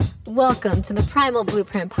Welcome to the Primal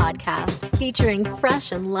Blueprint podcast, featuring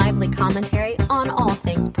fresh and lively commentary on all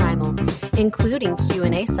things primal, including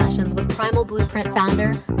Q&A sessions with Primal Blueprint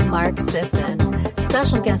founder Mark Sisson,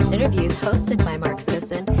 special guest interviews hosted by Mark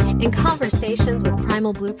Sisson, and conversations with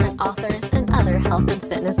Primal Blueprint authors and other health and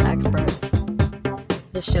fitness experts.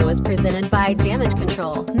 The show is presented by Damage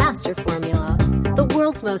Control Master Formula, the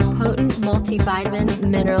world's most potent multivitamin,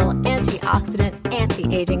 mineral, antioxidant,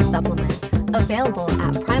 anti-aging supplement, available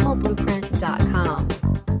at primalblueprint.com.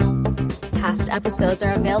 Past episodes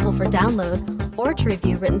are available for download or to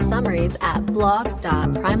review written summaries at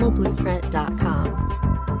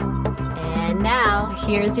blog.primalblueprint.com. And now,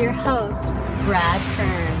 here's your host, Brad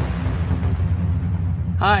Kearns.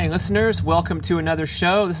 Hi, listeners. Welcome to another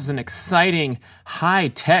show. This is an exciting,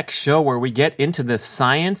 high-tech show where we get into the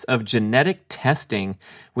science of genetic testing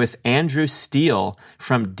with Andrew Steele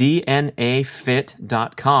from DNAFit.com.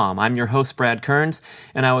 I'm your host, Brad Kearns,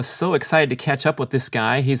 and I was so excited to catch up with this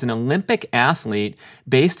guy. He's an Olympic athlete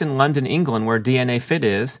based in London, England, where DNAFit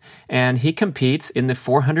is, and he competes in the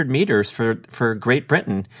 400 meters for Great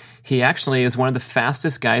Britain. He actually is one of the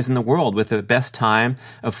fastest guys in the world with the best time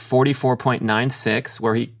of 44.96,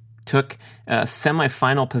 where he took a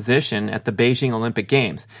semifinal position at the Beijing Olympic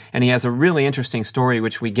Games. And he has a really interesting story,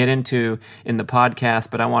 which we get into in the podcast,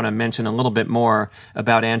 but I want to mention a little bit more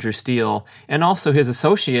about Andrew Steele. And also his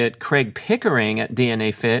associate, Craig Pickering at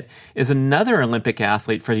DNAFit, is another Olympic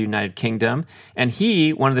athlete for the United Kingdom. And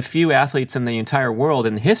he, one of the few athletes in the entire world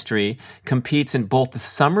in history, competes in both the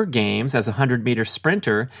Summer Games as a 100-meter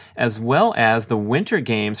sprinter, as well as the Winter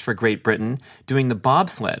Games for Great Britain doing the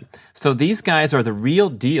bobsled. So these guys are the real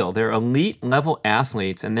deal. They're elite-level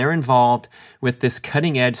athletes, and they're involved with this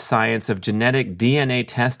cutting-edge science of genetic DNA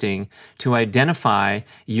testing to identify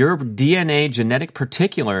your DNA genetic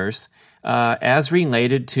particulars as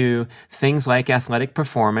related to things like athletic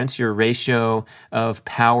performance, your ratio of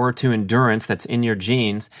power to endurance that's in your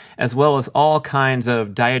genes, as well as all kinds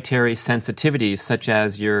of dietary sensitivities, such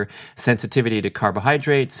as your sensitivity to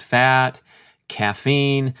carbohydrates, fat,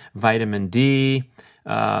 caffeine, vitamin D.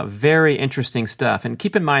 Very interesting stuff. And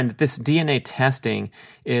keep in mind that this DNA testing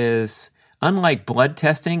is, unlike blood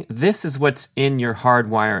testing, this is what's in your hard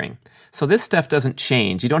wiring. So this stuff doesn't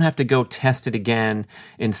change. You don't have to go test it again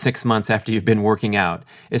in 6 months after you've been working out.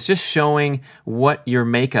 It's just showing what your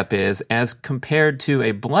makeup is as compared to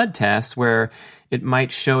a blood test where it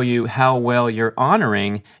might show you how well you're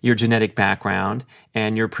honoring your genetic background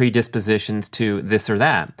and your predispositions to this or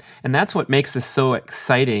that. And that's what makes this so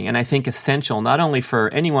exciting and I think essential not only for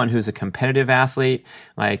anyone who's a competitive athlete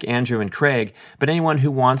like Andrew and Craig, but anyone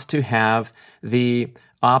who wants to have the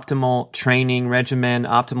optimal training regimen,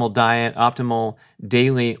 optimal diet, optimal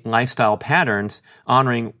daily lifestyle patterns,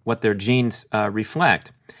 honoring what their genes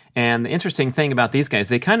reflect. And the interesting thing about these guys,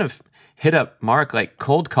 they kind of hit up Mark, like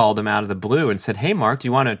cold called him out of the blue and said, "Hey, Mark, do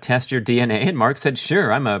you want to test your DNA?" And Mark said,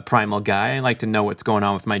 "Sure, I'm a primal guy. I like to know what's going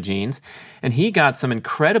on with my genes." And he got some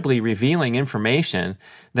incredibly revealing information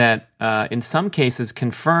that in some cases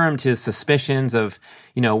confirmed his suspicions of,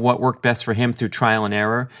 what worked best for him through trial and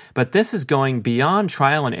error. But this is going beyond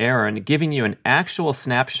trial and error and giving you an actual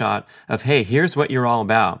snapshot of, hey, here's what you're all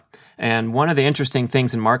about. And one of the interesting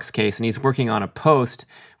things in Mark's case, and he's working on a post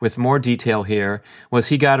with more detail here, was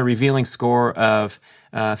he got a revealing score of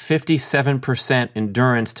 57%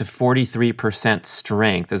 endurance to 43%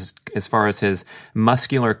 strength as far as his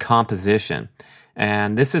muscular composition.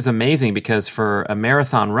 And this is amazing because for a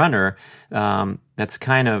marathon runner, that's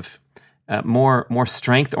kind of more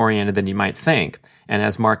strength-oriented than you might think. And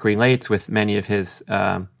as Mark relates with many of his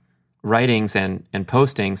writings and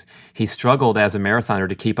postings, he struggled as a marathoner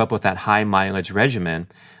to keep up with that high mileage regimen.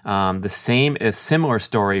 A similar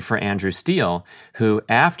story for Andrew Steele, who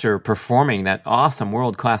after performing that awesome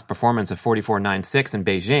world-class performance of 44.96 in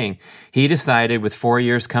Beijing, he decided with 4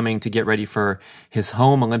 years coming to get ready for his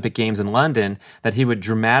home Olympic Games in London that he would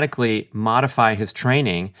dramatically modify his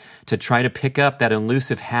training to try to pick up that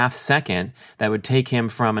elusive half second that would take him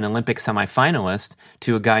from an Olympic semifinalist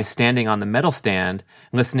to a guy standing on the medal stand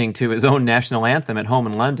listening to his own national anthem at home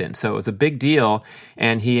in London. So it was a big deal,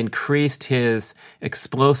 and he increased his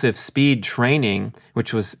explosive speed training,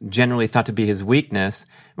 which was generally thought to be his weakness,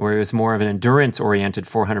 where he was more of an endurance-oriented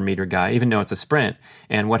 400-meter guy, even though it's a sprint.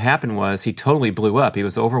 And what happened was he totally blew up. He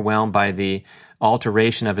was overwhelmed by the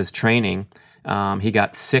alteration of his training. He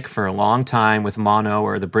got sick for a long time with mono,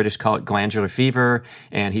 or the British call it glandular fever,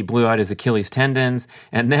 and he blew out his Achilles tendons.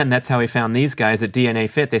 And then that's how he found these guys at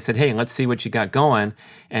DNAFit. They said, "Hey, let's see what you got going."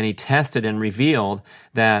 And he tested and revealed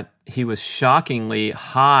that he was shockingly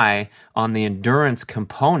high on the endurance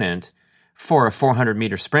component for a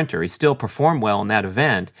 400-meter sprinter. He still performed well in that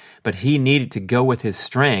event, but he needed to go with his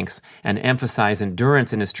strengths and emphasize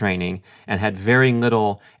endurance in his training and had very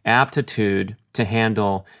little aptitude to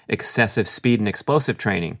handle excessive speed and explosive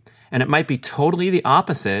training. And it might be totally the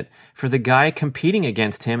opposite for the guy competing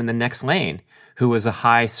against him in the next lane, who was a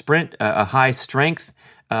high strength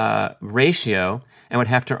ratio and would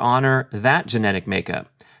have to honor that genetic makeup.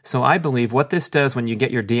 So I believe what this does when you get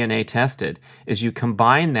your DNA tested is you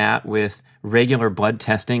combine that with regular blood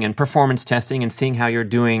testing and performance testing and seeing how you're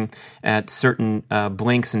doing at certain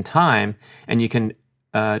blinks in time, and you can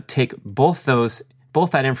take both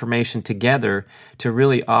that information together to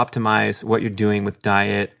really optimize what you're doing with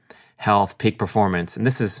diet, health, peak performance. And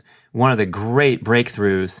this is one of the great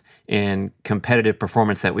breakthroughs in competitive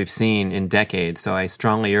performance that we've seen in decades. So I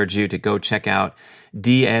strongly urge you to go check out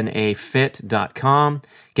DNAFit.com.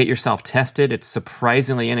 Get yourself tested. It's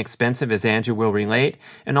surprisingly inexpensive, as Andrew will relate.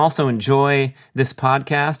 And also enjoy this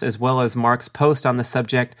podcast as well as Mark's post on the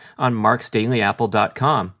subject on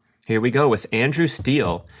marksdailyapple.com. Here we go with Andrew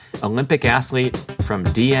Steele, Olympic athlete from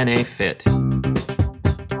DNAFit.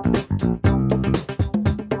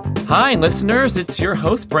 Hi, listeners. It's your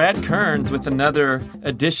host, Brad Kearns, with another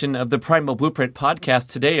edition of the Primal Blueprint podcast.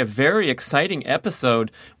 Today, a very exciting episode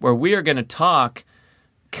where we are going to talk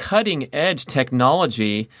cutting-edge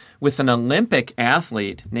technology with an Olympic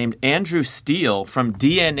athlete named Andrew Steele from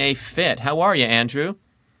DNAFit. How are you, Andrew?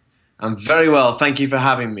 I'm very well. Thank you for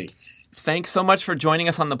having me. Thanks so much for joining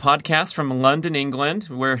us on the podcast from London, England.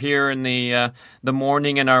 We're here in the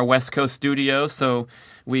morning in our West Coast studio, so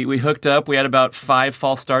we hooked up. We had about 5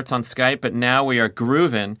 false starts on Skype, but now we are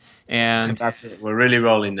grooving. And that's it. We're really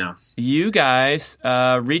rolling now. You guys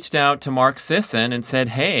reached out to Mark Sisson and said,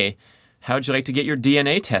 hey, how'd you like to get your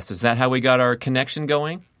DNA test? Is that how we got our connection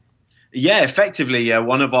going? Yeah, effectively,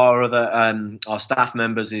 one of our other our staff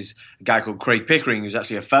members is a guy called Craig Pickering, who's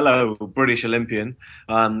actually a fellow British Olympian,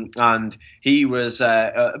 and he was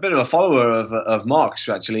a bit of a follower of Mark's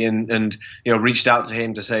actually, and reached out to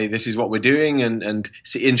him to say this is what we're doing, and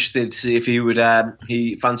interested to see if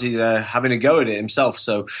he fancied having a go at it himself.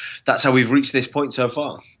 So that's how we've reached this point so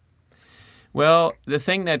far. Well, the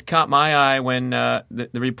thing that caught my eye when the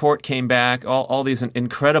report came back, all these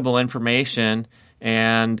incredible information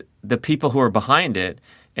and the people who are behind it.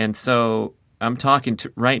 And so I'm talking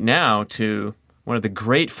right now to one of the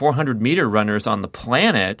great 400-meter runners on the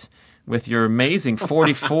planet with your amazing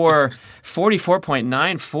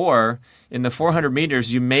 44.94 in the 400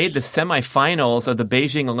 meters. You made the semifinals of the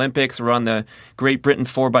Beijing Olympics. We're on the Great Britain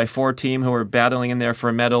 4x4 team who are battling in there for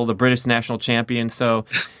a medal, the British national champion. So,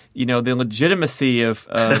 the legitimacy of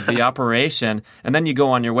the operation. And then you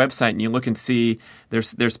go on your website and you look and see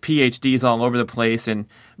there's PhDs all over the place in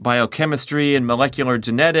biochemistry and molecular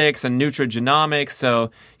genetics and nutrigenomics.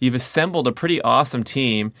 So you've assembled a pretty awesome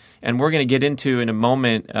team. And we're going to get into in a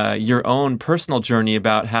moment your own personal journey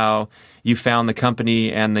about how you found the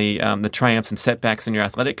company and the triumphs and setbacks in your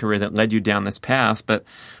athletic career that led you down this path. But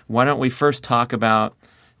why don't we first talk about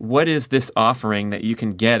what is this offering that you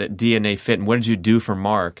can get at DNAFit, and what did you do for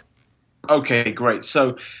Mark? Okay, great.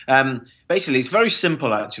 So basically, it's very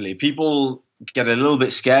simple, actually. People get a little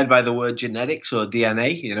bit scared by the word genetics or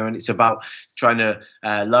DNA, and it's about trying to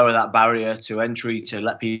lower that barrier to entry to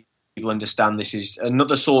let people understand this is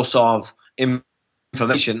another source of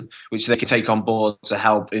information which they can take on board to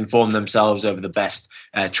help inform themselves over the best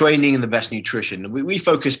training and the best nutrition. We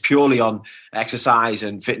focus purely on exercise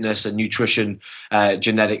and fitness and nutrition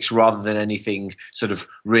genetics rather than anything sort of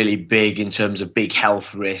really big in terms of big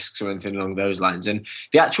health risks or anything along those lines. And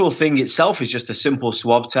the actual thing itself is just a simple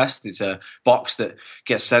swab test. It's a box that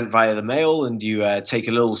gets sent via the mail, and you take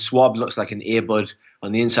a little swab, looks like an earbud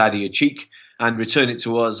on the inside of your cheek, and return it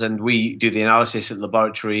to us, and we do the analysis at the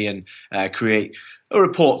laboratory and create a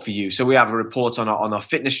report for you. So we have a report on our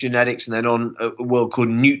fitness genetics, and then on a world called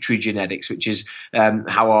nutrigenetics, which is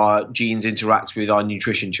how our genes interact with our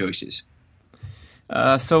nutrition choices.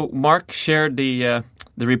 So Mark shared the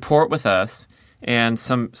report with us, and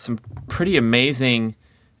some pretty amazing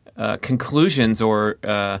conclusions or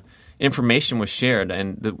information was shared.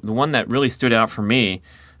 And the one that really stood out for me,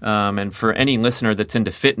 and for any listener that's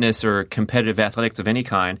into fitness or competitive athletics of any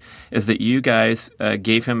kind, is that you guys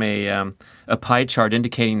gave him a pie chart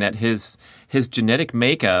indicating that his genetic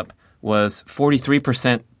makeup was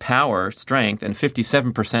 43% power, strength, and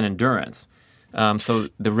 57% endurance. So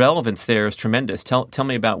the relevance there is tremendous. Tell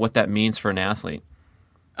me about what that means for an athlete.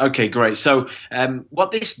 Okay, great. So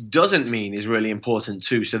what this doesn't mean is really important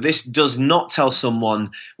too. So this does not tell someone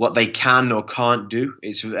what they can or can't do.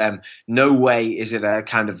 It's no way is it a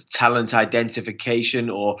kind of talent identification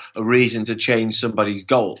or a reason to change somebody's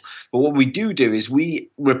goal. But what we do is we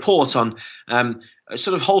report on a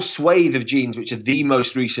sort of whole swathe of genes, which are the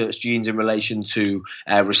most researched genes in relation to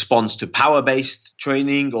response to power-based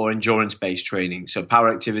training or endurance-based training. So power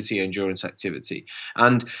activity, endurance activity.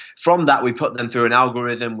 And from that, we put them through an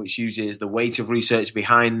algorithm which uses the weight of research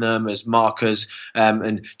behind them as markers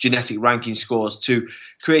and genetic ranking scores to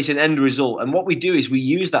create an end result. And what we do is we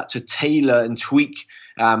use that to tailor and tweak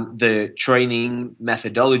the training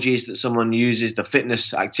methodologies that someone uses, the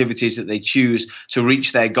fitness activities that they choose to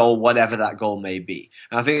reach their goal, whatever that goal may be.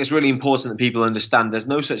 And I think it's really important that people understand there's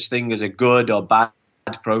no such thing as a good or bad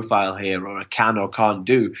profile here or a can or can't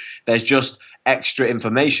do. There's just extra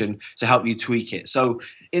information to help you tweak it. So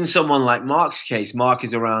in someone like Mark's case, Mark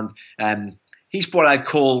is around, he's what I'd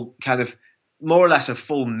call kind of more or less a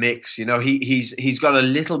full mix. You know, he's got a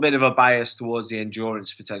little bit of a bias towards the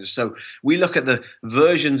endurance potential. So we look at the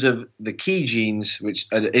versions of the key genes which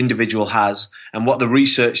an individual has and what the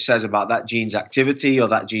research says about that gene's activity or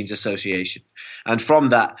that gene's association. And from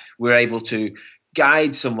that, we're able to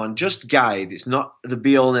guide someone, just guide. It's not the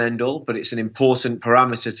be all and end all, but it's an important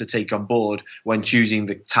parameter to take on board when choosing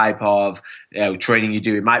the type of training you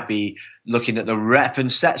do. It might be looking at the rep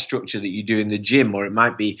and set structure that you do in the gym, or it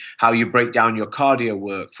might be how you break down your cardio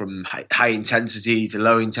work from high intensity to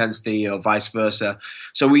low intensity or vice versa.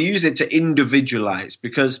 So we use it to individualize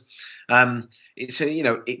because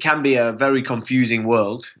it can be a very confusing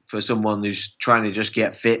world for someone who's trying to just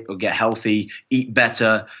get fit or get healthy, eat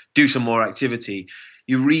better, do some more activity.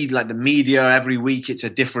 You read like the media every week, it's a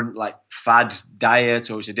different like fad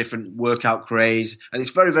diet or it's a different workout craze, and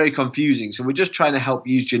it's very, very confusing. So we're just trying to help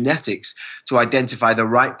use genetics to identify the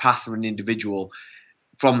right path for an individual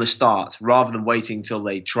from the start, rather than waiting till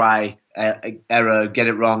they try error, get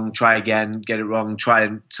it wrong, try again, get it wrong, try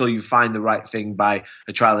until you find the right thing by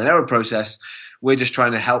a trial and error process. We're just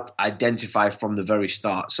trying to help identify from the very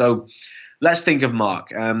start. So let's think of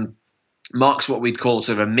Mark. Mark's what we'd call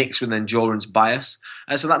sort of a mix with endurance bias.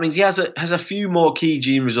 So that means he has a few more key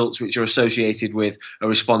gene results which are associated with a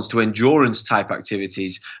response to endurance type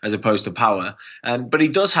activities as opposed to power. But he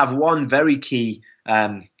does have one very key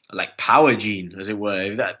like power gene, as it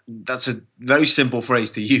were. That's a very simple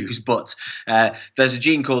phrase to use, but there's a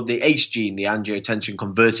gene called the ACE gene, the angiotensin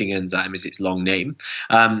converting enzyme is its long name.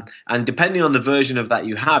 And depending on the version of that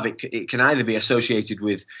you have, it can either be associated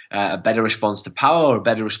with a better response to power or a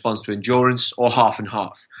better response to endurance, or half and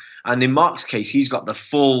half. And in Mark's case, he's got the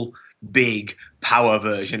full big power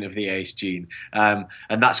version of the ACE gene, and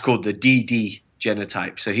that's called the DD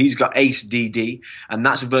genotype. So he's got ACE DD, and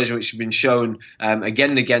that's a version which has been shown again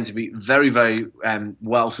and again to be very, very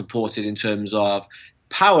well supported in terms of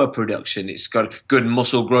power production. It's got good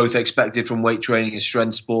muscle growth expected from weight training and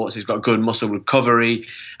strength sports. It's got good muscle recovery,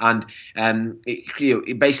 and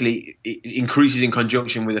it basically increases in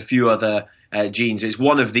conjunction with a few other genes. It's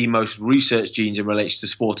one of the most researched genes in relation to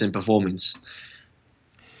sport and performance.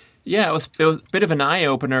 Yeah, it was a bit of an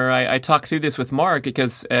eye-opener. I talked through this with Mark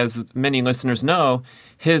because, as many listeners know,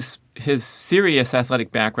 his serious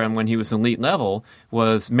athletic background when he was elite level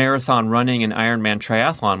was marathon running and Ironman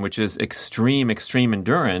triathlon, which is extreme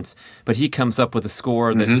endurance. But he comes up with a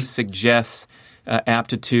score that suggests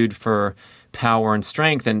aptitude for power and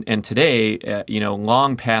strength. And today,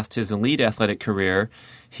 long past his elite athletic career,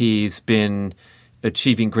 he's been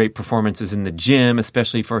achieving great performances in the gym,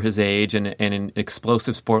 especially for his age, and an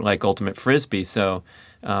explosive sport like ultimate frisbee. So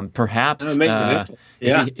perhaps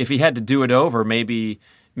if he had to do it over, maybe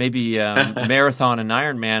marathon and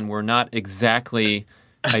Ironman were not exactly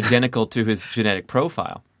identical to his genetic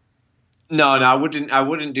profile. No, I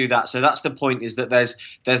wouldn't do that. So that's the point: is that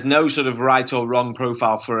there's no sort of right or wrong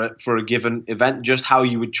profile for a given event, just how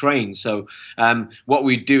you would train. So what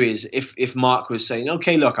we'd do is if Mark was saying,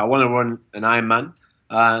 okay, look, I want to run an Ironman.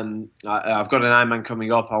 I've got an Ironman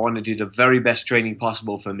coming up. I want to do the very best training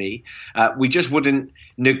possible for me. We just wouldn't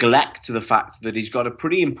neglect the fact that he's got a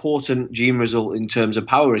pretty important gene result in terms of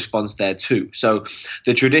power response there too. So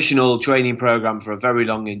the traditional training program for a very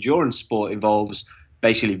long endurance sport involves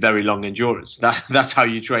basically very long endurance. That's how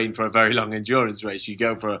you train for a very long endurance race. You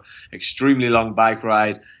go for an extremely long bike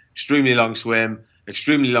ride, extremely long swim,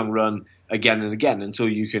 extremely long run, again and again until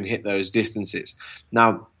you can hit those distances.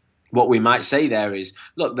 Now, what we might say there is,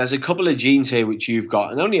 look, there's a couple of genes here which you've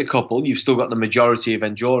got, and only a couple. You've still got the majority of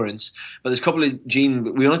endurance, but there's a couple of genes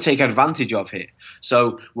we want to take advantage of here.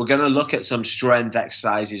 So we're going to look at some strength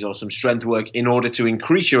exercises or some strength work in order to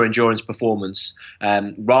increase your endurance performance,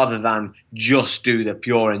 rather than just do the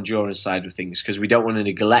pure endurance side of things, because we don't want to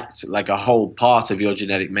neglect like a whole part of your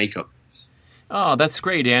genetic makeup. Oh, that's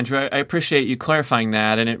great, Andrew. I appreciate you clarifying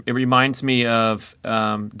that. And it reminds me of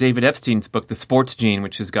David Epstein's book, The Sports Gene,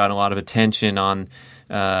 which has got a lot of attention on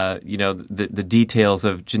the details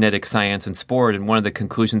of genetic science and sport. And one of the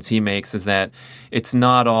conclusions he makes is that it's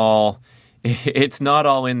not all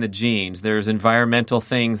in the genes. There's environmental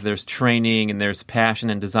things, there's training, and there's passion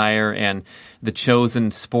and desire. And the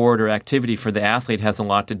chosen sport or activity for the athlete has a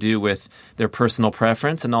lot to do with their personal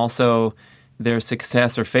preference and also their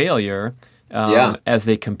success or failure as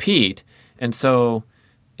they compete. And so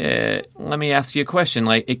let me ask you a question.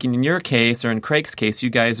 Like in your case or in Craig's case, you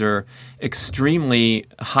guys are extremely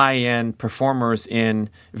high-end performers in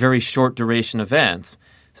very short duration events.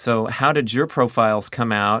 So how did your profiles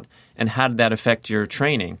come out, and how did that affect your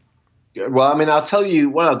training? Well, I mean, I'll tell you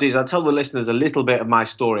what I'll do is I'll tell the listeners a little bit of my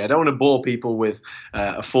story. I don't want to bore people with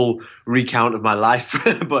a full recount of my life,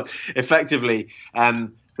 but effectively,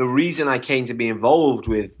 the reason I came to be involved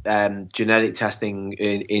with genetic testing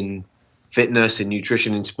in fitness and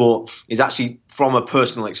nutrition in sport is actually from a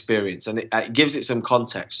personal experience, and it gives it some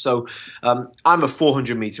context. So I'm a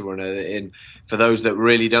 400-meter runner. And for those that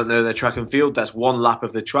really don't know their track and field, that's one lap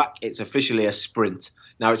of the track. It's officially a sprint.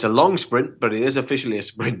 Now, it's a long sprint, but it is officially a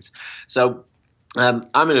sprint. So I'm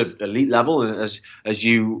at an elite level, and as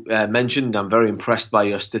you mentioned, I'm very impressed by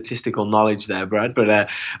your statistical knowledge there, Brad. But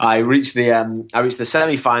I reached the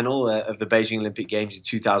semi-final of the Beijing Olympic Games in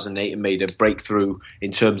 2008 and made a breakthrough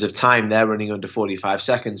in terms of time there, running under 45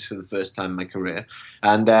 seconds for the first time in my career.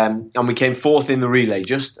 And we came fourth in the relay,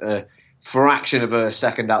 just a fraction of a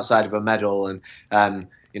second outside of a medal, and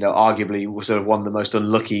arguably was sort of one of the most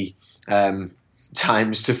unlucky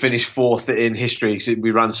times to finish fourth in history, because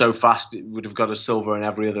we ran so fast it would have got a silver in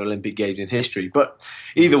every other Olympic Games in history. But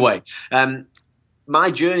either way,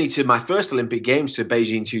 my journey to my first Olympic Games, to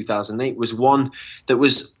Beijing 2008, was one that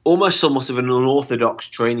was almost somewhat of an unorthodox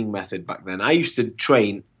training method back then. I used to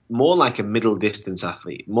train more like a middle distance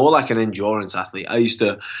athlete, more like an endurance athlete. I used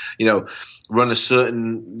to, run a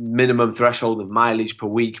certain minimum threshold of mileage per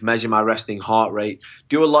week, measure my resting heart rate,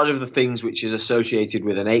 do a lot of the things which is associated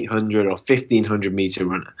with an 800 or 1500 meter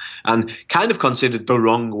runner, and kind of considered the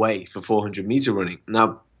wrong way for 400 meter running.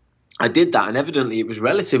 Now, I did that, and evidently it was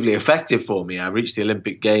relatively effective for me. I reached the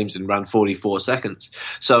Olympic Games and ran 44 seconds.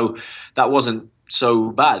 So that wasn't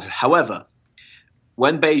so bad. However,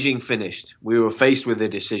 when Beijing finished, we were faced with a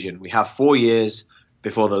decision. We have 4 years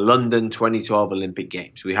before the London 2012 Olympic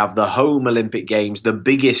Games. We have the home Olympic Games, the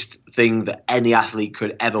biggest thing that any athlete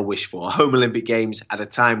could ever wish for. Home Olympic Games at a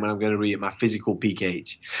time when I'm going to be at my physical peak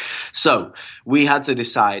age. So we had to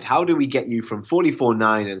decide, how do we get you from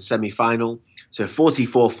 44.9 and semi-final to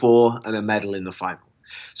 44.4 and a medal in the final?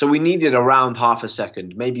 So we needed around half a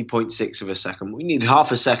second, maybe 0.6 of a second. We needed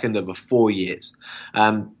half a second over 4 years.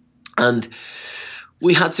 And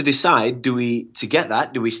we had to decide, do we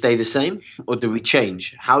stay the same or do we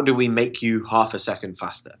change? How do we make you half a second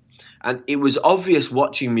faster? And it was obvious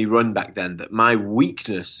watching me run back then that my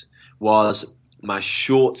weakness was my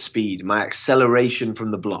short speed, my acceleration from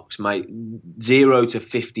the blocks, my 0 to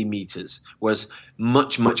 50 meters was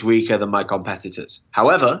much, much weaker than my competitors.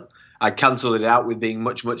 However, I cancelled it out with being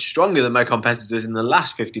much, much stronger than my competitors in the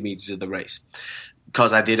last 50 meters of the race,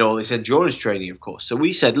 because I did all this endurance training, of course. So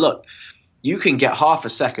we said, look, you can get half a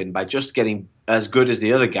second by just getting as good as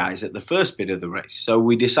the other guys at the first bit of the race. So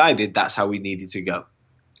we decided that's how we needed to go.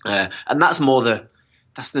 And that's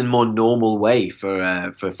the more normal way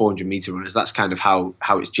for 400 meter runners. That's kind of how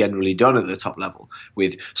it's generally done at the top level,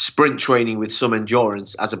 with sprint training with some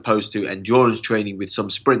endurance, as opposed to endurance training with some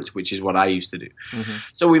sprint, which is what I used to do. Mm-hmm.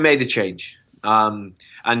 So we made a change. And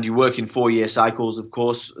you work in 4-year cycles, of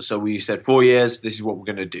course. So we said 4 years, this is what we're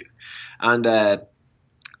going to do. And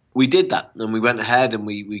we did that, and we went ahead and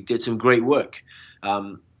we did some great work.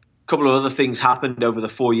 A couple of other things happened over the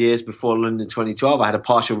 4 years before London 2012. I had a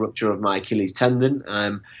partial rupture of my Achilles tendon,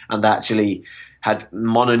 and actually had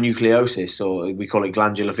mononucleosis, or we call it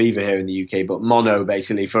glandular fever here in the UK, but mono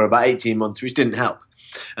basically for about 18 months, which didn't help.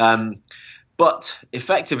 But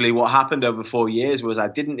effectively what happened over 4 years was I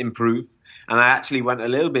didn't improve, and I actually went a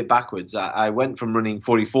little bit backwards. I went from running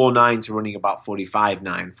 44.9 to running about 45.9,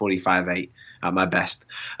 45.8 at my best.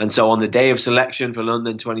 And so on the day of selection for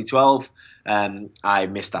London 2012, I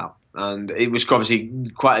missed out. And it was obviously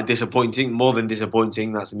quite more than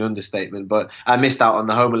disappointing, that's an understatement, but I missed out on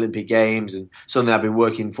the home Olympic Games and something I've been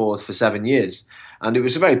working for 7 years. And it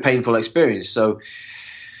was a very painful experience. So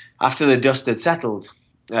after the dust had settled,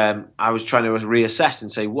 I was trying to reassess and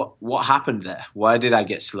say, what happened there? Why did I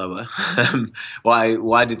get slower?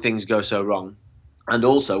 Why did things go so wrong? And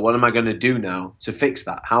also, what am I going to do now to fix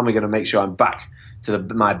that? How am I going to make sure I'm back to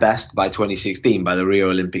my best by 2016, by the Rio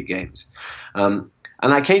Olympic Games?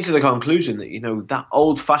 And I came to the conclusion that, that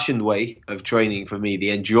old-fashioned way of training for me,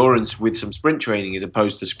 the endurance with some sprint training as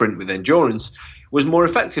opposed to sprint with endurance, was more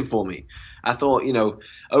effective for me. I thought,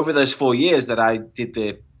 over those 4 years that I did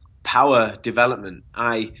the power development,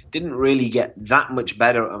 I didn't really get that much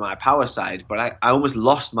better at my power side, but I almost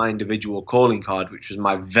lost my individual calling card, which was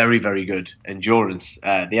my very, very good endurance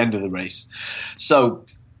at the end of the race. So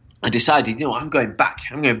I decided, I'm going back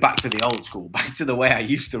to the old school, back to the way I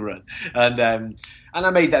used to run. And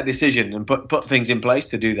I made that decision and put things in place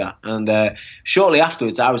to do that. And shortly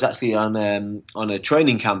afterwards, I was actually on a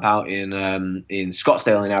training camp out in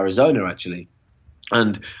Scottsdale in Arizona, actually.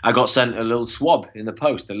 And I got sent a little swab in the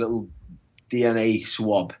post, a little DNA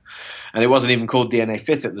swab. And it wasn't even called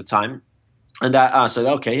DNAFit at the time. And I said,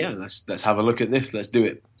 okay, yeah, let's have a look at this. Let's do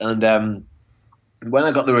it. And when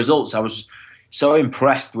I got the results, I was so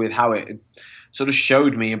impressed with how it sort of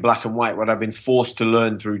showed me in black and white what I've been forced to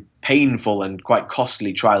learn through painful and quite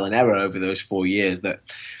costly trial and error over those 4 years, that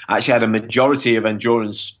I actually had a majority of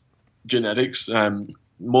endurance genetics,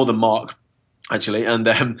 more than Mark, actually, and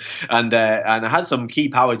I had some key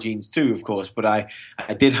power genes too, of course, but I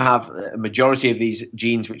did have a majority of these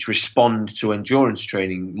genes which respond to endurance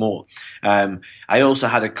training more. I also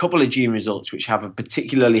had a couple of gene results which have a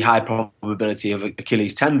particularly high probability of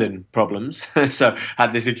Achilles tendon problems. So I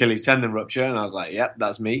had this Achilles tendon rupture, and I was like, yep,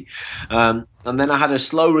 that's me. And then I had a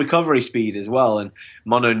slow recovery speed as well, and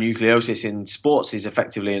mononucleosis in sports is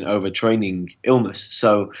effectively an overtraining illness.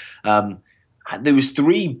 So there was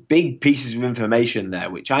 3 big pieces of information there,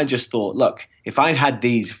 which I just thought, look, if I'd had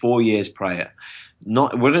these 4 years prior,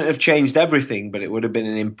 it wouldn't have changed everything, but it would have been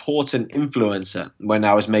an important influencer when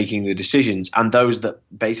I was making the decisions. And those that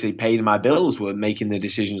basically paid my bills were making the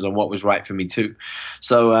decisions on what was right for me too.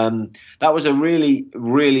 So that was a really,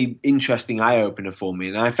 really interesting eye-opener for me.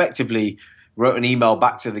 And I effectively wrote an email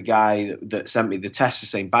back to the guy that sent me the test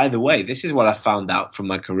saying, by the way, this is what I found out from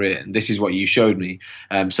my career, and this is what you showed me.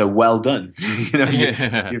 So well done.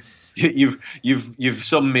 You've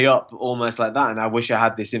summed me up almost like that, and I wish I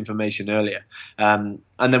had this information earlier. And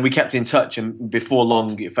then we kept in touch, and before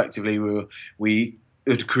long, effectively, we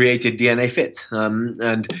had created DNAFit.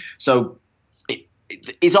 And so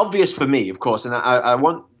it's obvious for me, of course, and I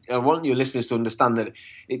want your listeners to understand that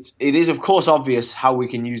it is of course obvious how we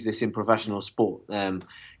can use this in professional sport.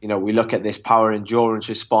 We look at this power endurance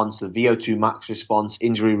response, the VO2 max response,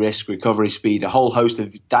 injury risk, recovery speed, a whole host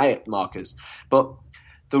of diet markers. But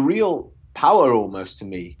the real power, almost to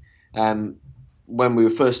me, when we were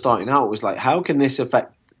first starting out, was like, how can this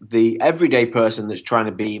affect the everyday person that's trying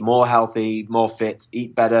to be more healthy, more fit,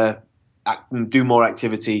 eat better, do more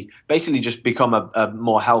activity, basically just become a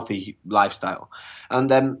more healthy lifestyle. And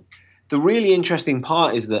the really interesting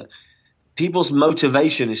part is that people's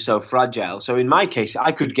motivation is so fragile. So in my case,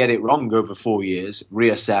 I could get it wrong over 4 years,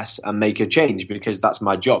 reassess and make a change, because that's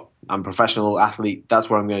my job. I'm a professional athlete. That's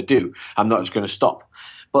what I'm going to do. I'm not just going to stop.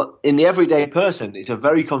 But in the everyday person, it's a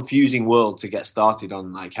very confusing world to get started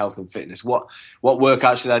on, like health and fitness. What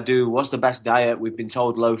workout should I do? What's the best diet? We've been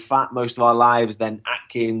told low fat most of our lives, then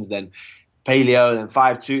Atkins, then paleo, then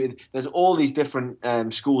 5-2. There's all these different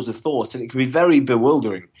schools of thought, and it can be very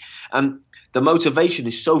bewildering. And the motivation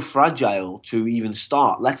is so fragile to even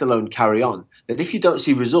start, let alone carry on, that if you don't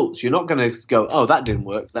see results, you're not going to go, oh, that didn't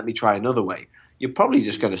work, let me try another way. You're probably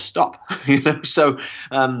just going to stop. So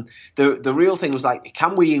the real thing was like,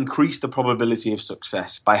 can we increase the probability of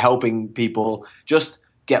success by helping people just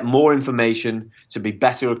get more information to be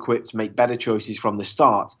better equipped, to make better choices from the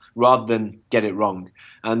start, rather than get it wrong?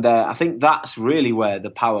 And I think that's really where the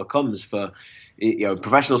power comes for.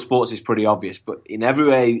 Professional sports is pretty obvious, but in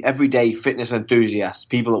everyday fitness enthusiasts,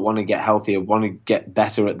 people that want to get healthier, want to get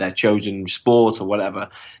better at their chosen sport or whatever,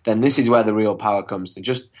 then this is where the real power comes, to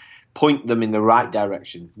just point them in the right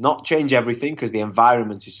direction. Not change everything, because the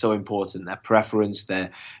environment is so important, their preference, their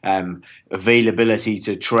availability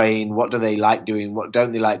to train, what do they like doing, what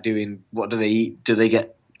don't they like doing, what do they eat, do they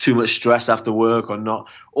get too much stress after work or not?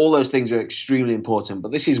 All those things are extremely important,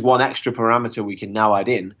 but this is one extra parameter we can now add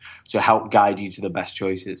in to help guide you to the best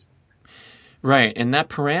choices. Right, and that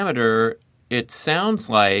parameter, it sounds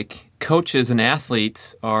like coaches and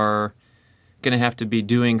athletes are going to have to be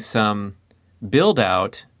doing some build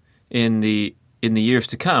out in the years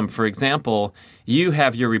to come. For example, you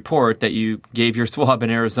have your report that you gave your swab in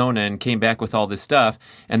Arizona and came back with all this stuff,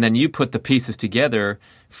 and then you put the pieces together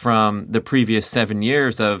from the previous 7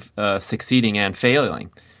 years of succeeding and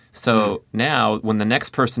failing. So now when the next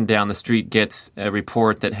person down the street gets a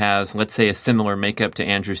report that has, let's say, a similar makeup to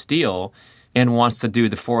Andrew Steele and wants to do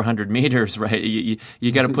the 400 meters, right,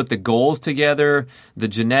 you got to put the goals together, the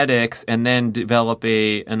genetics, and then develop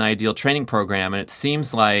an ideal training program. And it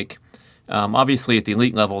seems like, obviously at the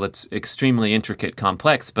elite level, that's extremely intricate,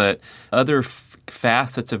 complex, but other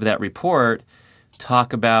facets of that report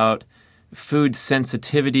talk about food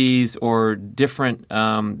sensitivities or different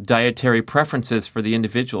dietary preferences for the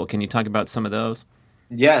individual. Can you talk about some of those?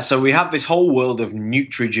 Yeah, so we have this whole world of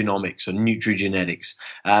nutrigenomics or nutrigenetics,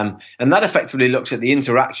 and that effectively looks at the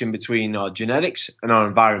interaction between our genetics and our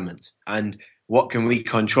environment, and what can we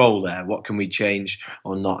control there, what can we change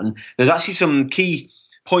or not. And there's actually some key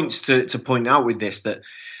points to point out with this, that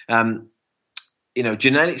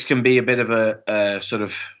genetics can be a bit of a sort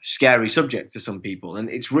of scary subject to some people, and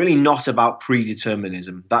it's really not about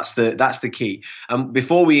predeterminism. That's the key. And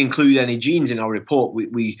before we include any genes in our report,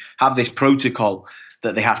 we have this protocol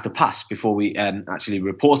that they have to pass before we actually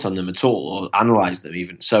report on them at all, or analyze them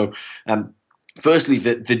even. So firstly,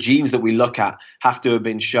 the genes that we look at have to have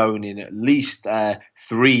been shown in at least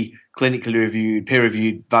 3 clinically reviewed,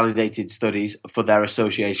 peer-reviewed, validated studies for their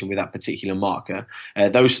association with that particular marker.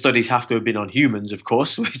 Those studies have to have been on humans, of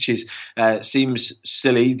course, which seems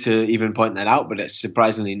silly to even point that out, but it's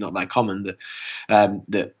surprisingly not that common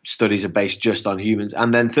that studies are based just on humans.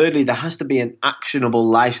 And then thirdly, there has to be an actionable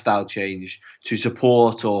lifestyle change to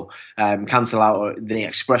support or cancel out the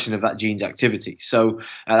expression of that gene's activity. So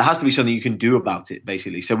there has to be something you can do about it,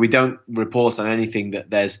 basically. So we don't report on anything that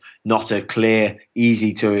there's not a clear,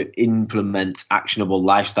 easy to implement actionable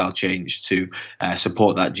lifestyle change to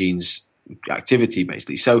support that gene's activity,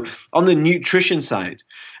 basically. So on the nutrition side,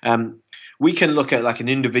 we can look at like an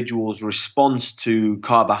individual's response to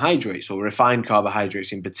carbohydrates or refined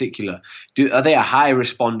carbohydrates in particular. Are they a high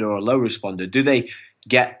responder or a low responder? Do they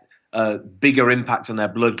get a bigger impact on their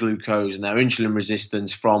blood glucose and their insulin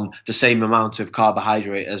resistance from the same amount of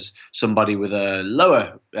carbohydrate as somebody with a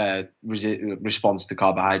lower response to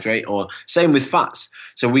carbohydrate, or same with fats?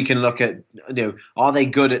 So we can look at, are they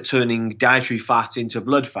good at turning dietary fat into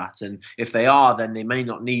blood fat? And if they are, then they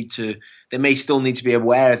may still need to be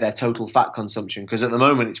aware of their total fat consumption, because at the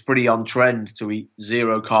moment it's pretty on trend to eat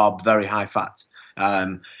 0 carb, very high fat.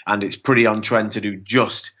 And it's pretty on trend to do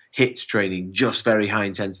just HIIT training, just very high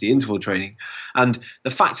intensity interval training. And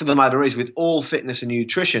the fact of the matter is, with all fitness and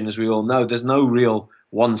nutrition, as we all know, there's no real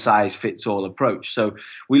one size fits all approach. So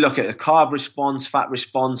we look at the carb response, fat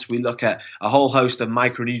response. We look at a whole host of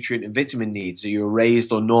micronutrient and vitamin needs. So your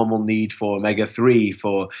raised or normal need for omega-3,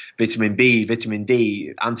 for vitamin B, vitamin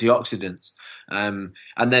D, antioxidants. And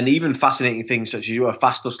then even fascinating things such as you're a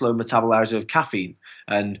fast or slow metabolizer of caffeine.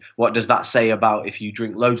 And what does that say about if you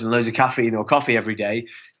drink loads and loads of caffeine or coffee every day?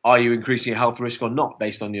 Are you increasing your health risk or not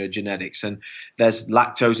based on your genetics? And there's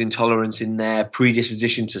lactose intolerance in there,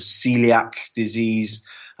 predisposition to celiac disease,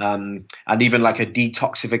 and even like a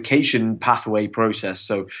detoxification pathway process.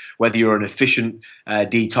 So whether you're an efficient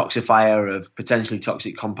detoxifier of potentially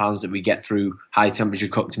toxic compounds that we get through high temperature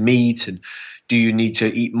cooked meat, and do you need to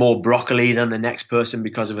eat more broccoli than the next person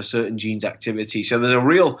because of a certain gene's activity? So there's a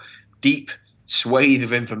real deep swathe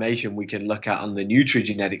of information we can look at on the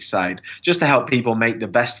nutrigenetic side, just to help people make the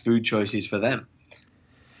best food choices for them.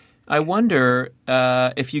 I wonder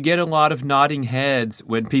if you get a lot of nodding heads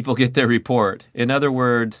when people get their report. In other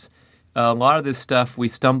words, a lot of this stuff we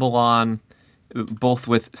stumble on both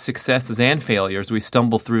with successes and failures. We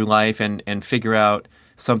stumble through life and figure out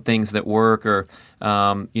some things that work, or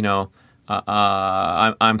I'm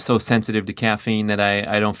so sensitive to caffeine that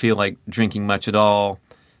I don't feel like drinking much at all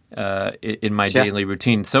in my daily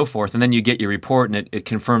routine and so forth. And then you get your report and it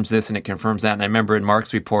confirms this and it confirms that. And I remember in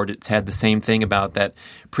Mark's report, it's had the same thing about that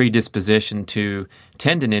predisposition to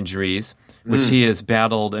tendon injuries, which he has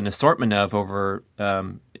battled an assortment of over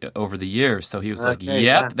the years. So he was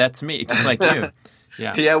that's me, just like you.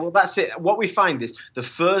 Yeah, well, that's it. What we find is the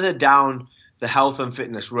further down the health and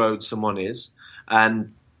fitness road someone is,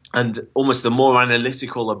 and almost the more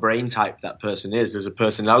analytical a brain type that person is as a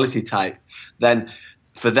personality type, then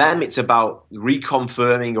for them, it's about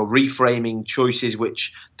reconfirming or reframing choices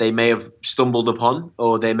which they may have stumbled upon,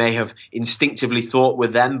 or they may have instinctively thought were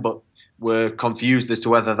them, but were confused as to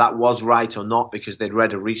whether that was right or not because they'd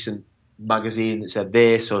read a recent magazine that said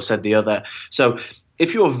this or said the other. So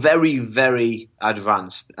if you're very, very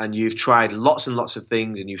advanced and you've tried lots and lots of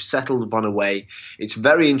things and you've settled upon a way, it's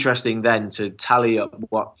very interesting then to tally up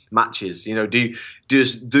what matches. You know, do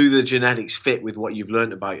the genetics fit with what you've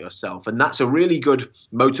learned about yourself? And that's a really good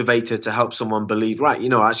motivator to help someone believe, right, you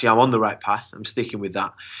know, actually I'm on the right path. I'm sticking with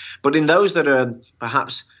that. But in those that are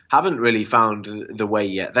perhaps haven't really found the way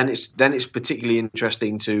yet, then it's particularly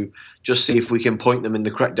interesting to just see if we can point them in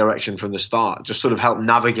the correct direction from the start, just sort of help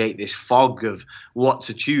navigate this fog of what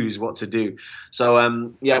to choose, what to do.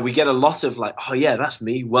 So we get a lot of like, oh yeah, that's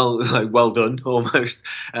me, well done, almost.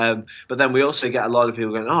 But then we also get a lot of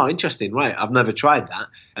people going, oh, interesting, right, I've never tried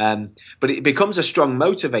that. But it becomes a strong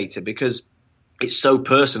motivator because it's so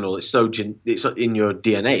personal. It's in your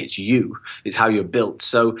DNA. It's you. It's how you're built.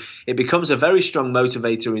 So it becomes a very strong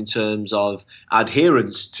motivator in terms of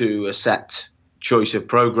adherence to a set choice of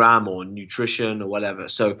program or nutrition or whatever.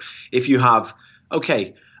 So if you have,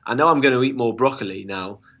 okay, I know I'm going to eat more broccoli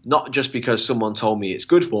now, not just because someone told me it's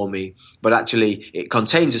good for me, but actually it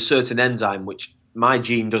contains a certain enzyme which my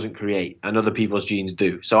gene doesn't create and other people's genes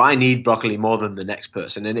do. So I need broccoli more than the next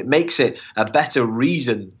person. And it makes it a better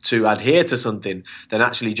reason to adhere to something than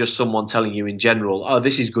actually just someone telling you in general, oh,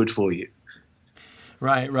 this is good for you.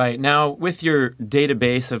 Right. Now, with your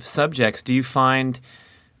database of subjects, do you find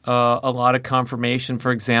a lot of confirmation?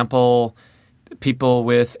 For example, people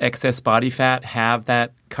with excess body fat have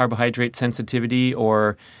that carbohydrate sensitivity,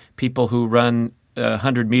 or people who run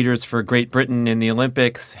 100 meters for Great Britain in the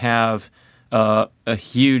Olympics have a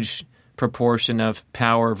huge proportion of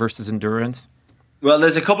power versus endurance? Well,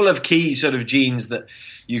 there's a couple of key sort of genes that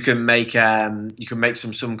you can make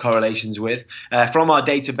some correlations with from our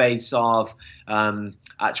database of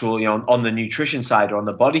actual, you know, on the nutrition side or on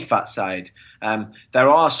the body fat side. There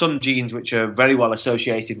are some genes which are very well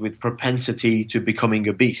associated with propensity to becoming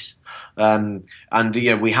obese. And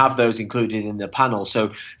you know, we have those included in the panel.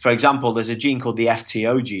 So, for example, there's a gene called the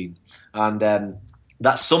FTO gene, and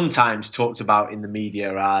that's sometimes talked about in the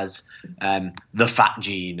media as the fat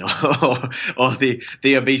gene or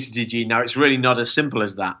the obesity gene. Now, it's really not as simple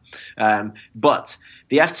as that. But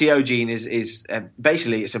the FTO gene is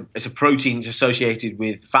basically it's a protein associated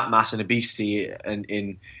with fat mass and obesity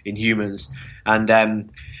in humans. And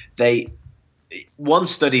one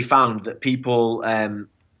study found that people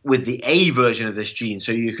with the A version of this gene,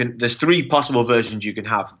 so there's three possible versions you can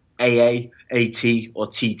have: AA, AT, or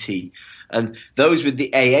TT. And those with the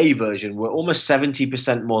AA version were almost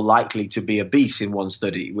 70% more likely to be obese in one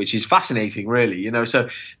study, which is fascinating, really. You know, so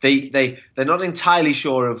they're not entirely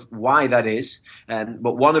sure of why that is,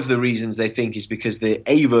 but one of the reasons they think is because the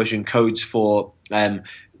A version codes for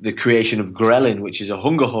the creation of ghrelin, which is a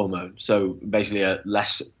hunger hormone. So basically,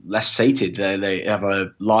 less sated. They have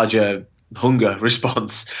a larger hunger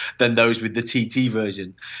response than those with the TT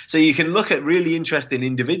version. So you can look at really interesting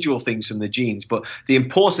individual things from the genes, but the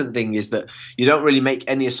important thing is that you don't really make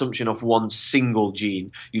any assumption of one single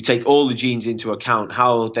gene. You take all the genes into account,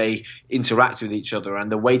 how they interact with each other and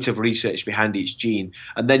the weight of research behind each gene,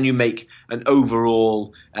 and then you make an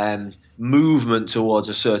overall movement towards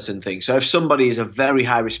a certain thing. So if somebody is a very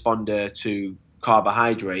high responder to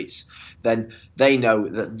carbohydrates, then they know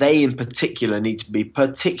that they in particular need to be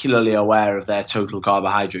particularly aware of their total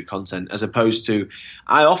carbohydrate content, as opposed to,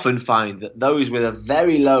 I often find that those with a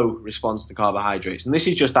very low response to carbohydrates, and this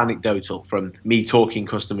is just anecdotal from me talking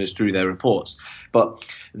customers through their reports, but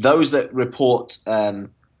those that report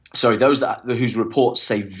whose reports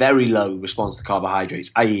say very low response to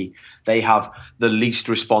carbohydrates, i.e. they have the least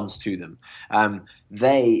response to them,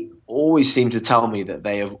 they always seem to tell me that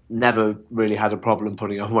they have never really had a problem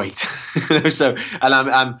putting on weight. So, and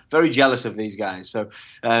I'm very jealous of these guys. So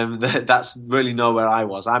that's really not where I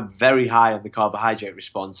was. I'm very high on the carbohydrate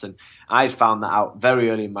response, and I found that out very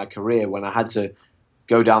early in my career when I had to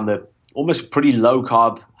go down the almost pretty low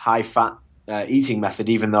carb, high fat eating method,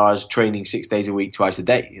 even though I was training 6 days a week, twice a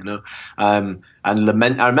day. You know, I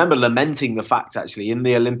remember lamenting the fact actually in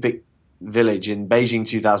the Olympic Village in Beijing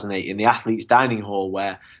 2008 in the athletes dining hall,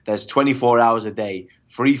 where there's 24 hours a day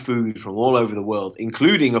free food from all over the world,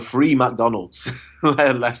 including a free McDonald's,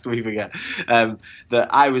 lest we forget, that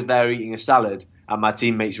I was there eating a salad and my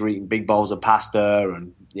teammates were eating big bowls of pasta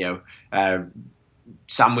and, you know,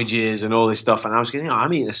 sandwiches and all this stuff, and I was going,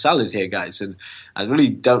 I'm eating a salad here, guys, and I really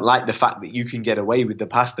don't like the fact that you can get away with the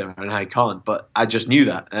pasta and I can't. But I just knew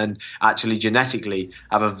that, and actually genetically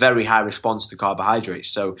I have a very high response to carbohydrates,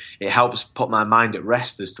 so it helps put my mind at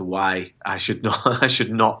rest as to why I should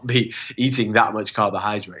not be eating that much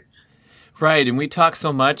carbohydrate. Right, and we talk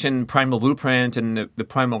so much in Primal Blueprint and the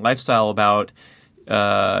Primal Lifestyle about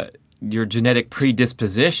your genetic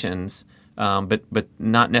predispositions. but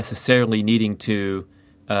not necessarily needing to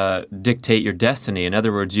dictate your destiny. In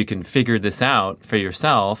other words, you can figure this out for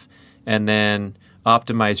yourself and then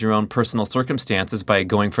optimize your own personal circumstances by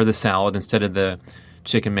going for the salad instead of the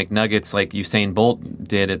chicken McNuggets like Usain Bolt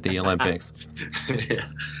did at the Olympics.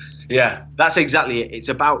 Yeah, that's exactly it. It's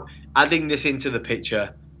about adding this into the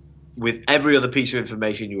picture with every other piece of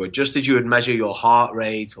information you would, just as you would measure your heart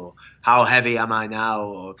rate or how heavy am I now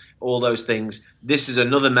or all those things. This is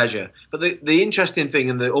another measure. But the interesting thing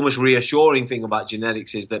and the almost reassuring thing about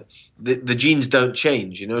genetics is that the genes don't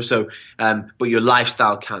change, so but your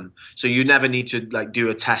lifestyle can. So you never need to do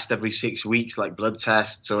a test every 6 weeks, like blood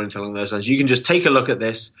tests or anything along those lines. You can just take a look at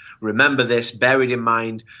this, remember this, bear it in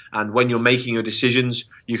mind, and when you're making your decisions,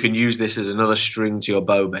 you can use this as another string to your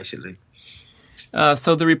bow, basically.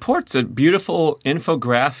 So the report's a beautiful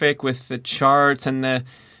infographic with the charts and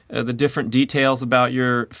the different details about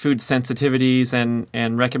your food sensitivities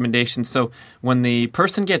and recommendations. So when the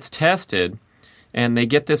person gets tested and they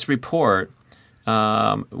get this report,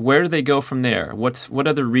 where do they go from there? What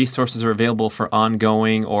other resources are available for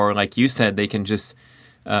ongoing, or like you said, they can just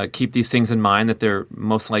keep these things in mind that they're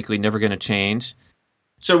most likely never going to change?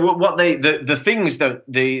 So what the things don't,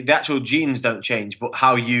 the actual genes don't change, but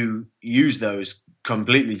how you use those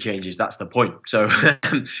completely changes. That's the point. So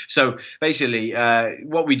so basically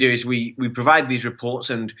what we do is we provide these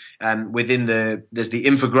reports, and within there's the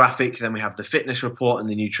infographic, then we have the fitness report and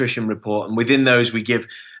the nutrition report, and within those we give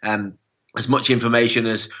as much information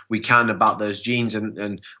as we can about those genes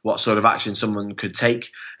and what sort of action someone could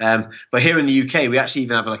take. But here in the UK, we actually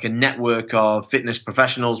even have a network of fitness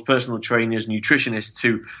professionals, personal trainers, nutritionists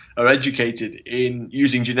who are educated in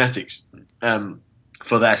using genetics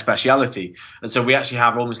for their speciality. And so we actually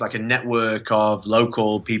have almost like a network of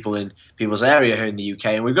local people in people's area here in the UK.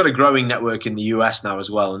 And we've got a growing network in the US now as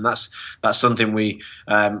well. And that's something we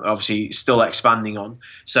obviously still expanding on.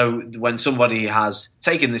 So when somebody has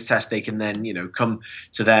taken this test, they can then, come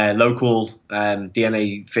to their local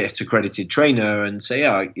DNAFit accredited trainer and say,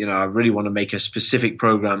 I really want to make a specific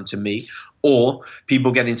program to me. Or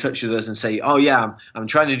people get in touch with us and say, oh, yeah, I'm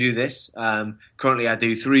trying to do this. Currently, I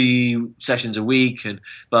do 3 sessions a week and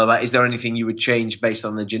blah, blah, blah. Is there anything you would change based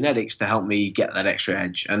on the genetics to help me get that extra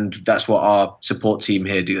edge? And that's what our support team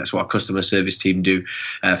here do. That's what our customer service team do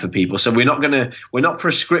for people. So we're not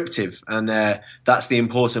prescriptive. And that's the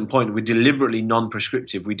important point. We're deliberately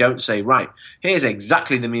non-prescriptive. We don't say, right, here's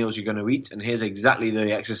exactly the meals you're going to eat and here's exactly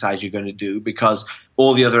the exercise you're going to do, because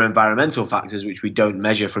all the other environmental factors, which we don't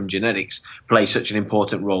measure from genetics, play such an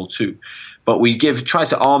important role too. But we try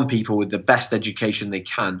to arm people with the best education they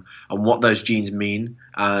can on what those genes mean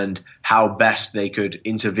and how best they could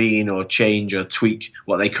intervene or change or tweak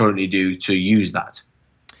what they currently do to use that.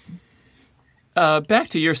 Back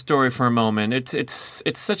to your story for a moment. It's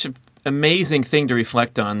such an amazing thing to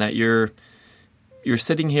reflect on, that you're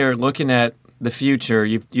sitting here looking at the future.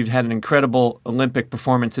 You've had an incredible Olympic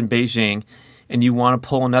performance in Beijing, and you want to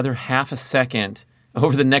pull another half a second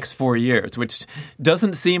over the next 4 years, which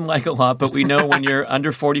doesn't seem like a lot, but we know when you're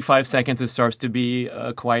under 45 seconds, it starts to be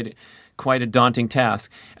quite a daunting task.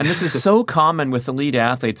 And this is so common with elite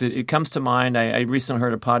athletes. It comes to mind, I recently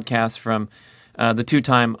heard a podcast from the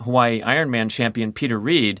 2-time Hawaii Ironman champion, Peter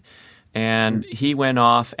Reed, and he went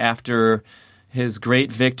off after his great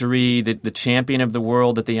victory, the champion of the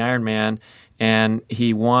world at the Ironman, and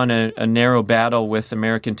he won a narrow battle with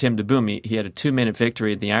American Tim DeBoom. He had a 2-minute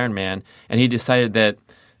victory at the Ironman, and he decided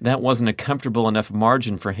that wasn't a comfortable enough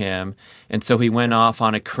margin for him. And so he went off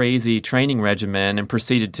on a crazy training regimen and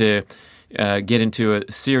proceeded to get into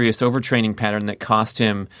a serious overtraining pattern that cost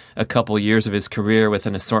him a couple of years of his career with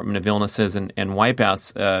an assortment of illnesses and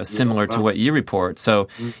wipeouts similar to what you report. So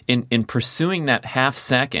in pursuing that half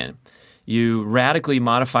second, you radically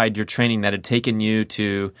modified your training that had taken you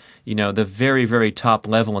to, the very, very top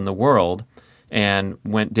level in the world, and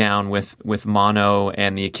went down with mono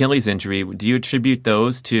and the Achilles injury. Do you attribute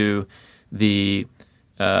those to the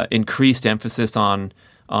increased emphasis on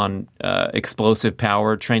explosive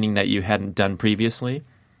power training that you hadn't done previously?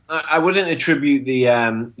 I wouldn't attribute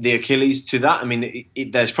the Achilles to that. I mean,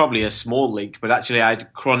 there's probably a small link, but actually I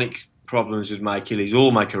had chronic problems with my Achilles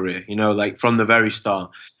all my career, from the very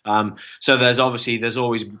start. So there's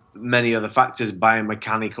always many other factors,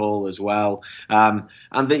 biomechanical as well. And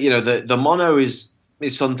the mono is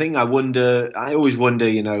something I always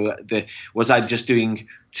wonder, was I just doing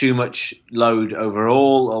too much load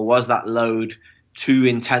overall, or was that load too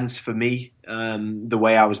intense for me, the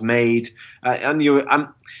way I was made?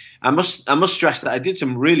 I must stress that I did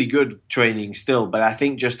some really good training still, but I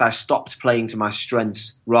think just I stopped playing to my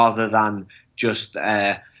strengths rather than just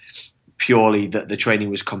purely that the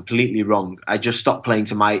training was completely wrong. I just stopped playing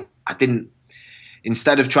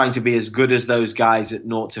instead of trying to be as good as those guys at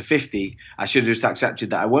 0 to 50, I should have just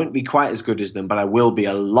accepted that I won't be quite as good as them, but I will be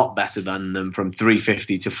a lot better than them from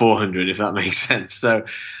 350 to 400, if that makes sense. So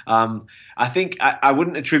I think I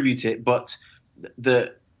wouldn't attribute it, but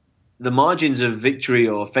the margins of victory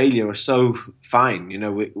or failure are so fine.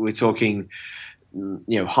 We're talking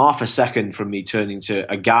half a second from me turning to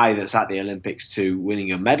a guy that's at the Olympics to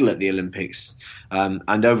winning a medal at the Olympics,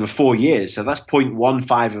 and over 4 years. So that's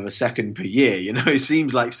 0.15 of a second per year. It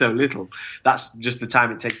seems like so little. That's just the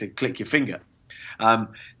time it takes to click your finger.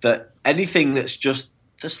 That anything that's just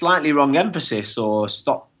a slightly wrong emphasis or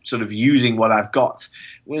stop sort of using what I've got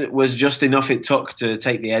was just enough it took to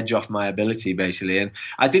take the edge off my ability, basically. And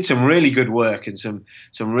I did some really good work and some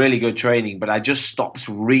really good training, but I just stopped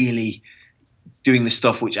really doing the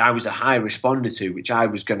stuff which I was a high responder to, which I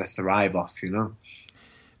was going to thrive off,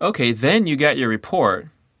 Okay, then you got your report,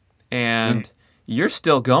 and you're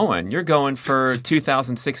still going. You're going for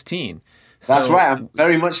 2016. That's right. I'm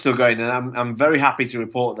very much still going, and I'm very happy to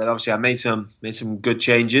report that obviously I made some good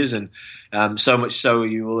changes, and so much so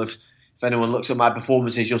you will have. If anyone looks at my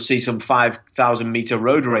performances, you'll see some 5,000 meter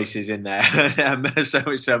road races in there. So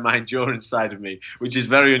much so my endurance side of me, which is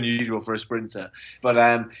very unusual for a sprinter. But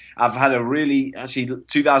I've had actually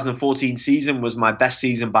 2014 season was my best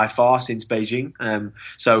season by far since Beijing.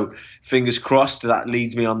 So fingers crossed that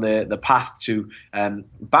leads me on the path to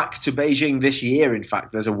back to Beijing this year. In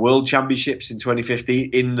fact, there's a World Championships in 2050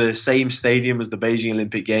 in the same stadium as the Beijing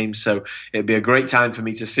Olympic Games. So it'd be a great time for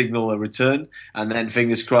me to signal a return, and then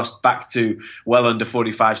fingers crossed back to well under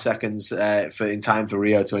 45 seconds in time for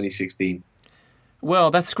Rio 2016.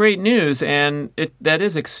 Well, that's great news, and that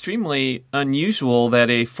is extremely unusual that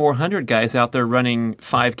a 400 guy's out there running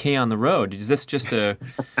 5K on the road. Is this just I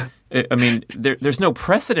mean, there's no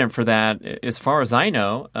precedent for that as far as I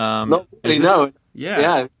know. Not really, no.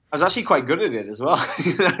 Yeah. I was actually quite good at it as well.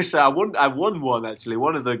 So I won one, actually,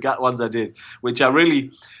 one of the ones I did, which I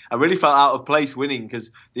really felt out of place winning,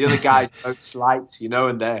 because the other guys don't slight,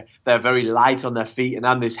 and they're very light on their feet, and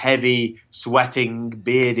I'm this heavy, sweating,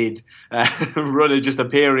 bearded runner just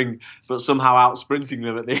appearing, but somehow out sprinting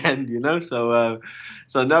them at the end, So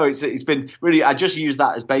no, it's been really. I just use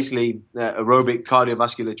that as basically aerobic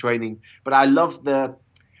cardiovascular training, but I love the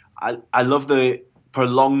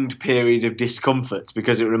prolonged period of discomfort,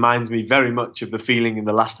 because it reminds me very much of the feeling in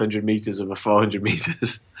the last 100 meters of a 400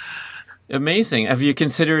 meters. Amazing. Have you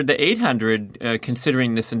considered the 800,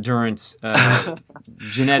 considering this endurance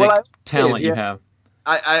genetic talent you have?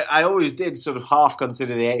 I always did sort of half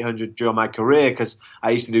consider the 800 during my career, because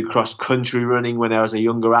I used to do cross-country running when I was a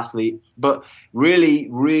younger athlete. But really,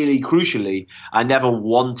 really crucially, I never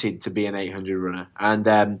wanted to be an 800 runner.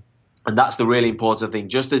 And that's the really important thing.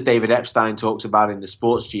 Just as David Epstein talks about in The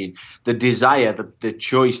Sports Gene, the desire, the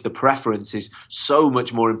choice, the preference is so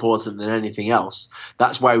much more important than anything else.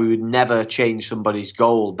 That's why we would never change somebody's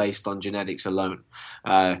goal based on genetics alone.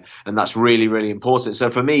 And that's really, really important. So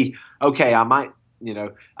for me, okay, I might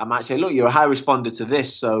say, look, you're a high responder to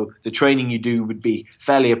this, so the training you do would be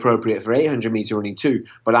fairly appropriate for 800 meter running too.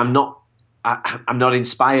 But I'm not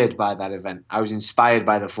inspired by that event. I was inspired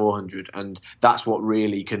by the 400, and that's what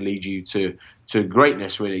really can lead you to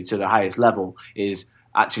greatness, really, to the highest level, is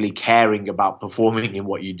actually caring about performing in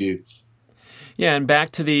what you do. Yeah, and back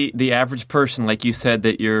to the average person, like you said,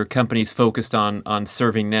 that your company's focused on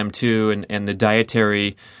serving them too, and the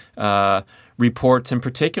dietary reports and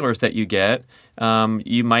particulars that you get.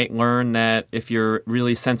 You might learn that if you're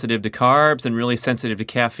really sensitive to carbs and really sensitive to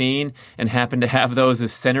caffeine and happen to have those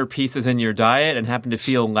as centerpieces in your diet and happen to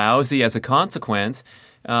feel lousy as a consequence,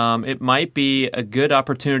 it might be a good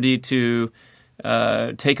opportunity to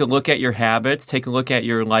take a look at your habits, take a look at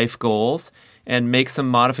your life goals, and make some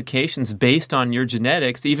modifications based on your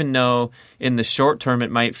genetics, even though in the short term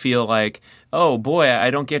it might feel like, oh boy,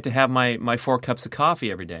 I don't get to have my 4 cups of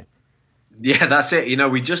coffee every day. Yeah, that's it.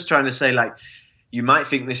 We're just trying to say, like, you might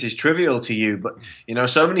think this is trivial to you, but,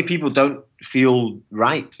 so many people don't feel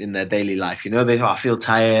right in their daily life. I feel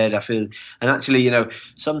tired, and actually,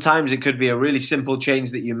 sometimes it could be a really simple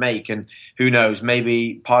change that you make, and who knows,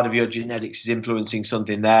 maybe part of your genetics is influencing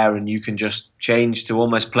something there, and you can just change to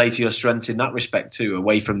almost play to your strengths in that respect too,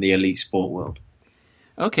 away from the elite sport world.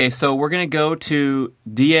 Okay, so we're going to go to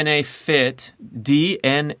DNAFit,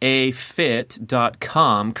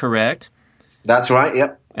 DNAFit.com, correct? That's right,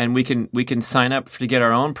 yep. And we can sign up to get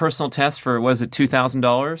our own personal test for, was it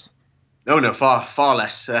 $2,000? No, far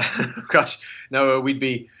less. Gosh, no, we'd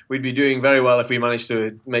be doing very well if we managed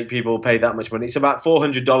to make people pay that much money. It's about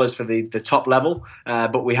 $400 for the top level,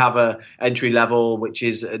 but we have a entry level which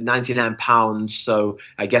is £99. So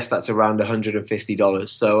I guess that's around $150.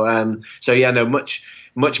 So yeah, no, much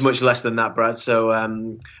less than that, Brad. So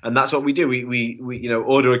and that's what we do. We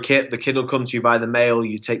order a kit. The kit will come to you by the mail.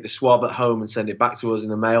 You take the swab at home and send it back to us in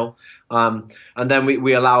the mail. And then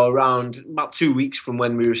we allow around about 2 weeks from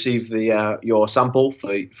when we receive your sample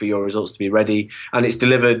for your results to be ready, and it's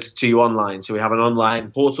delivered to you online. So we have an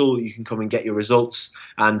online portal. You can come and get your results,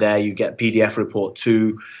 and you get a PDF report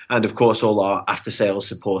too, and of course all our after sales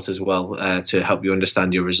support as well to help you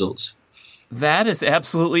understand your results. That is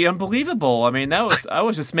absolutely unbelievable. I mean, I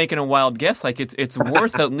was just making a wild guess. Like it's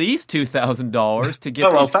worth at least $2,000 to get.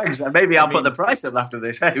 Oh well, thanks. Maybe I'll put the price up after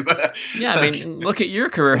this. Hey, yeah, I mean, look at your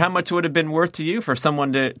career. How much would have been worth to you for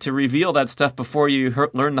someone to reveal that stuff before you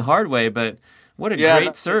learn the hard way? But what a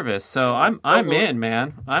great service. So I'm in,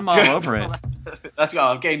 man. I'm all over it. That's why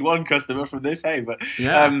I've gained one customer from this. Hey, but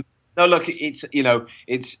yeah. No, look, it's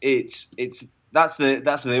That's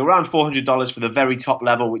the around $400 for the very top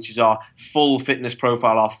level, which is our full fitness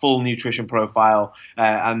profile, our full nutrition profile,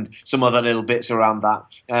 and some other little bits around that.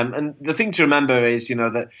 And the thing to remember is,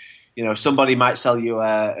 that somebody might sell you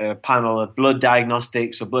a panel of blood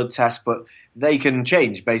diagnostics or blood tests, but they can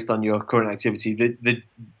change based on your current activity.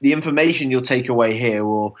 The information you'll take away here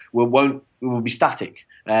will be static.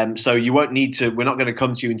 So you won't need to. We're not going to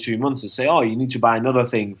come to you in 2 months and say, "Oh, you need to buy another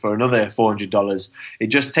thing for another $400." It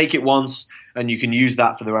just take it once, and you can use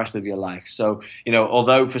that for the rest of your life. So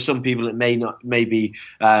although for some people it may be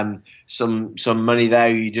some money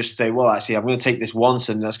there, you just say, "Well, actually, I'm going to take this once,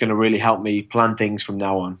 and that's going to really help me plan things from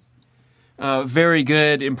now on." Very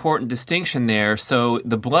good, important distinction there. So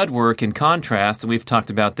the blood work, in contrast, and we've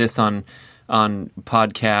talked about this on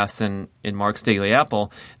podcasts and in Mark's Daily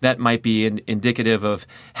Apple, that might be indicative of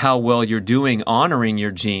how well you're doing honoring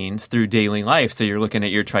your genes through daily life. So you're looking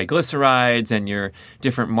at your triglycerides and your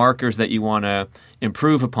different markers that you want to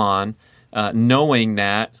improve upon, knowing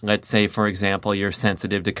that, let's say, for example, you're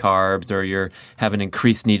sensitive to carbs or you have an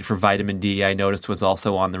increased need for vitamin D, I noticed was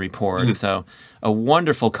also on the report. Mm-hmm. So a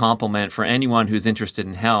wonderful compliment for anyone who's interested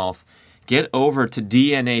in health. Get over to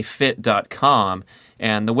DNAFit.com.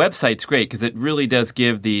 And the website's great because it really does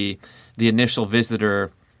give the initial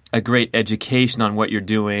visitor a great education on what you're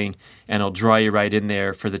doing, and it'll draw you right in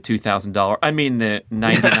there for the $2,000. I mean, the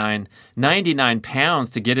 99 pounds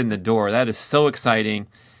to get in the door. That is so exciting.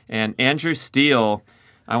 And Andrew Steele,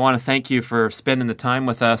 I want to thank you for spending the time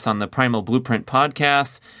with us on the Primal Blueprint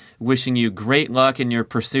podcast. Wishing you great luck in your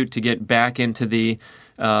pursuit to get back into the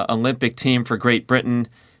Olympic team for Great Britain,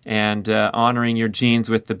 and honoring your genes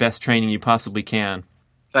with the best training you possibly can.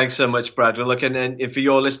 Thanks so much, Brad. We're looking, and for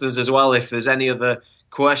your listeners as well, if there's any other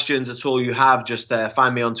questions at all you have, just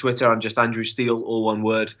find me on Twitter. I'm just Andrew Steele, all one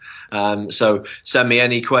word. So send me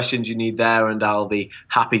any questions you need there, and I'll be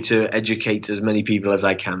happy to educate as many people as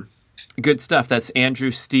I can. Good stuff. That's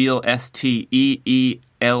Andrew Steele, Steele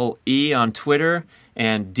on Twitter,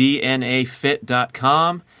 and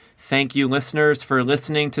DNAFit.com. Thank you, listeners, for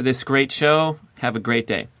listening to this great show. Have a great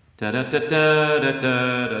day.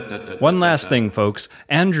 One last thing, folks.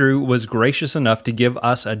 Andrew was gracious enough to give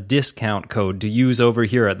us a discount code to use over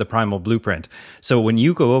here at the Primal Blueprint. So when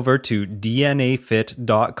you go over to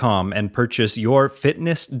DNAFit.com and purchase your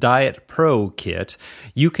Fitness Diet Pro kit,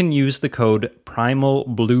 you can use the code Primal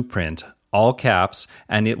Blueprint, all caps,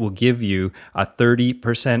 and it will give you a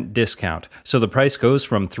 30% discount. So the price goes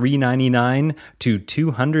from $399 to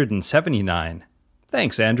 $279.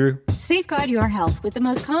 Thanks, Andrew. Safeguard your health with the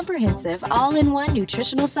most comprehensive all-in-one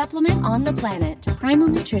nutritional supplement on the planet. Primal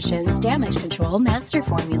Nutrition's Damage Control Master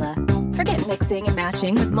Formula. Forget mixing and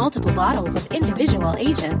matching with multiple bottles of individual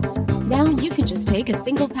agents. Now you can just take a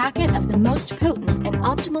single packet of the most potent and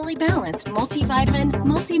optimally balanced multivitamin,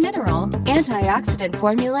 multi-mineral, antioxidant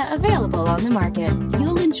formula available on the market.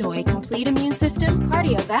 You'll enjoy complete immune system,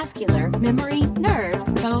 cardiovascular, memory, nerve,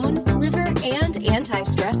 bone, liver, and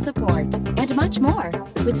anti-stress support, and much more.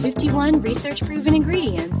 With 51 research-proven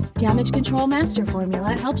ingredients, Damage Control Master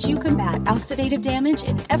Formula helps you combat oxidative damage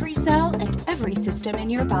in every cell and every system in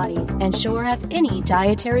your body, and shore up any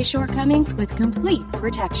dietary shortcomings with complete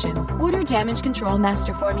protection. Order Damage Control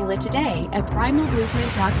Master Formula today at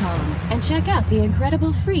primalblueprint.com and check out the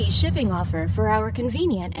incredible free shipping offer for our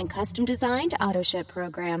convenient and custom-designed auto-ship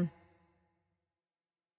program.